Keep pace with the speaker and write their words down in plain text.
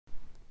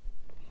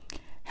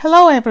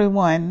Hello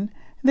everyone,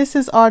 this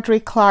is Audrey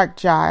Clark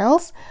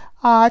Giles.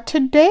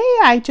 Today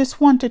I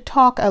just want to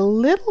talk a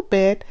little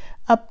bit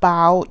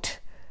about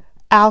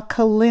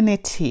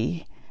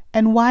alkalinity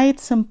and why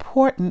it's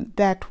important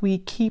that we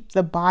keep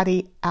the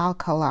body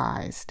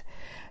alkalized.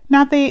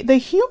 Now the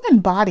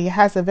human body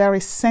has a very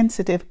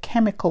sensitive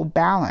chemical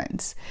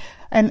balance,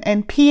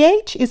 and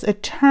pH is a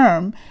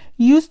term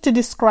used to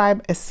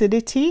describe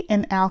acidity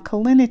and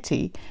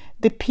alkalinity.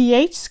 The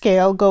pH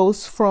scale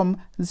goes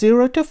from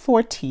 0 to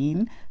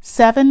 14,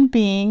 7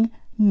 being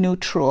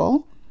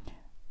neutral.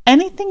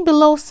 Anything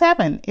below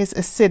 7 is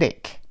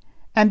acidic,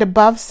 and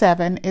above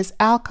 7 is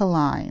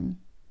alkaline.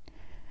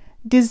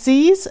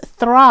 Disease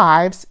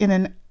thrives in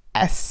an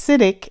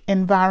acidic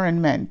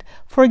environment.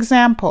 For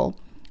example,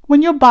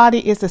 when your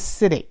body is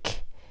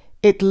acidic,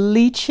 it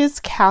leaches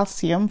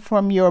calcium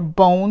from your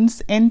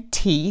bones and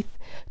teeth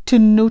to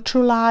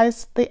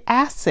neutralize the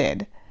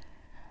acid,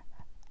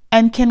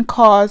 and can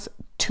cause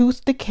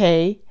tooth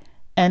decay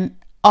and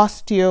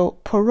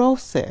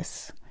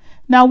osteoporosis.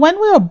 Now, when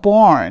we are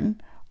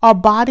born, our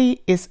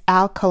body is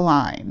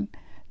alkaline.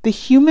 The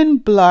human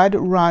blood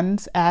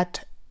runs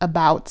at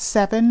about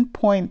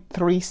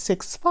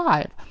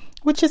 7.365,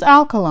 which is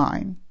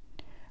alkaline.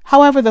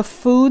 However, the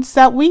foods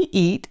that we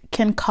eat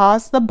can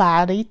cause the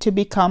body to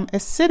become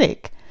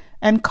acidic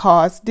and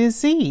cause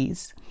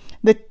disease.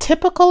 The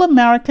typical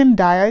American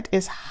diet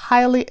is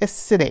highly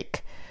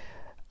acidic,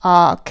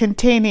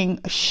 containing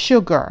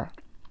sugar,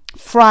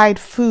 fried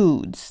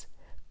foods,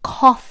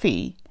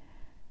 coffee,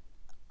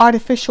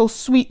 artificial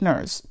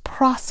sweeteners,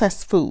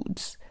 processed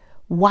foods,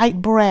 white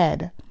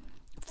bread,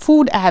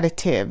 food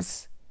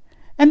additives,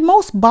 and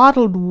most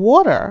bottled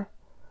water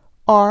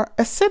are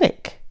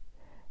acidic.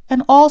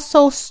 And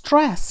also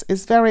stress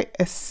is very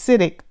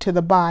acidic to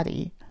the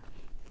body.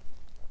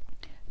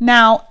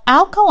 Now,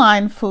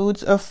 alkaline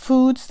foods are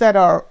foods that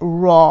are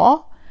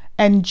raw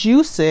and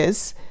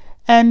juices,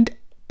 and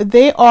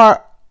they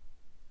are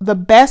the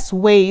best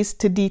ways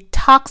to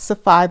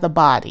detoxify the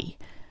body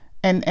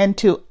and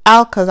to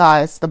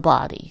alkalize the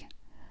body.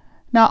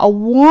 Now, a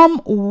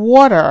warm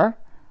water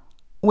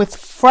with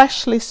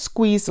freshly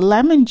squeezed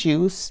lemon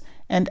juice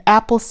and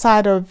apple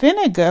cider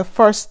vinegar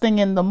first thing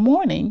in the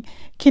morning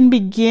can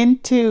begin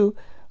to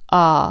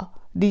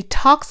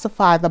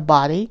detoxify the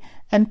body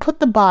and put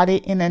the body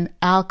in an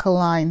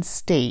alkaline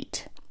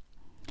state.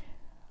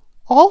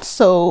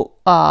 Also,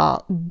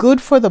 good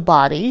for the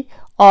body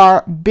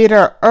are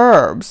bitter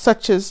herbs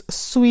such as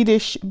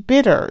Swedish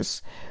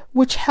bitters,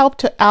 which help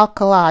to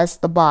alkalize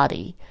the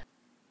body.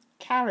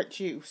 Carrot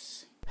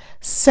juice,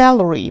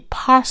 celery,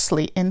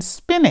 parsley, and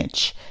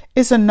spinach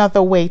is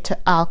another way to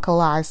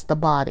alkalize the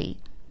body.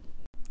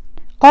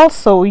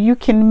 Also, you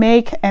can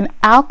make an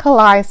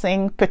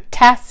alkalizing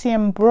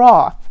potassium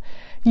broth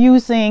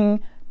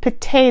using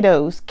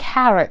potatoes,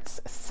 carrots,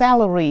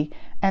 celery,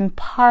 and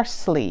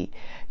parsley.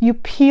 You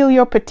peel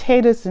your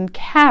potatoes and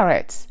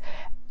carrots,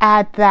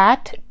 add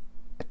that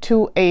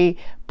to a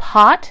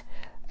pot,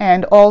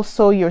 and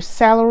also your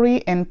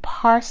celery and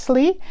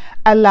parsley.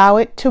 Allow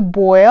it to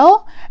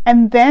boil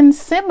and then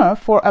simmer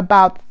for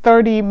about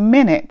 30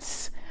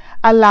 minutes.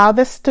 Allow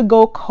this to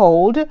go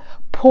cold.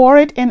 Pour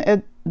it in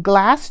a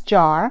glass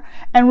jar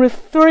and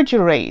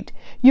refrigerate.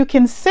 You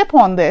can sip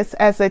on this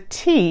as a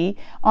tea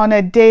on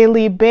a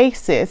daily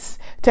basis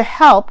to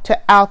help to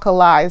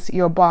alkalize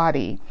your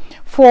body.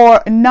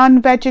 For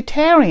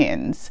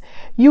non-vegetarians,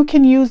 you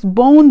can use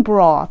bone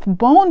broth.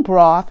 Bone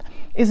broth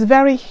is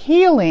very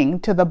healing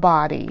to the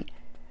body.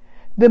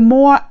 The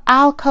more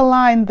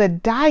alkaline the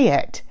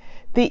diet,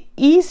 the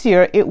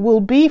easier it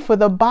will be for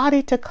the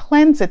body to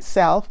cleanse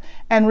itself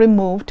and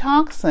remove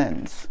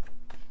toxins.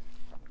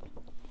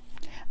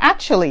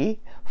 Actually,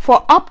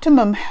 for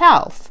optimum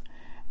health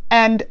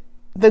and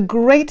the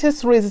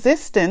greatest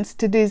resistance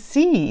to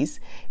disease,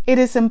 it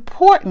is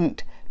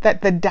important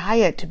that the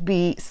diet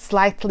be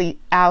slightly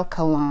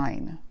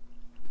alkaline.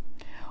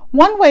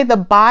 One way the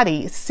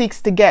body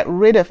seeks to get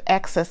rid of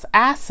excess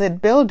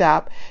acid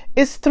buildup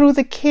is through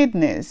the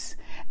kidneys.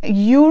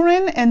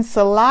 Urine and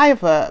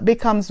saliva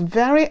becomes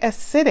very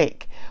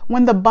acidic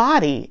when the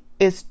body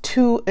is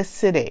too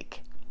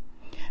acidic.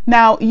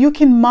 Now, you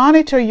can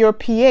monitor your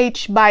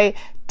pH by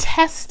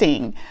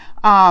testing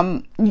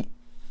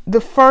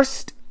the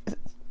first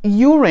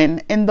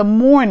urine in the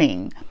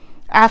morning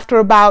after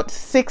about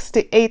 6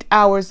 to 8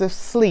 hours of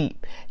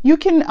sleep. You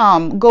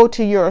can go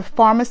to your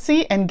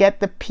pharmacy and get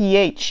the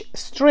pH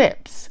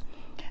strips.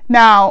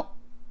 Now,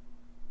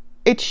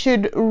 it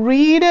should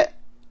read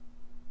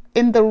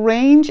in the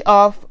range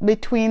of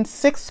between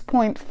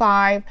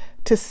 6.5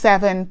 to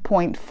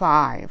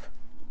 7.5.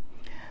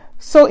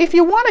 So if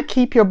you want to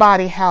keep your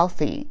body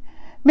healthy,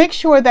 make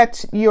sure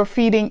that you're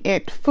feeding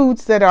it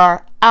foods that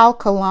are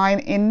alkaline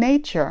in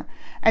nature,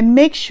 and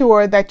make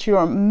sure that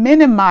you're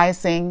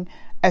minimizing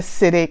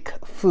acidic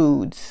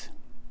foods.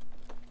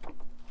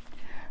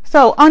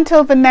 So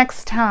until the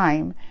next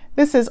time,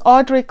 this is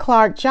Audrey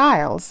Clark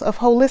Giles of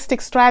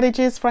Holistic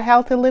Strategies for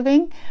Healthy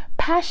Living,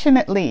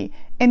 passionately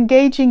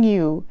engaging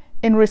you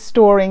in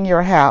restoring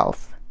your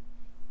health.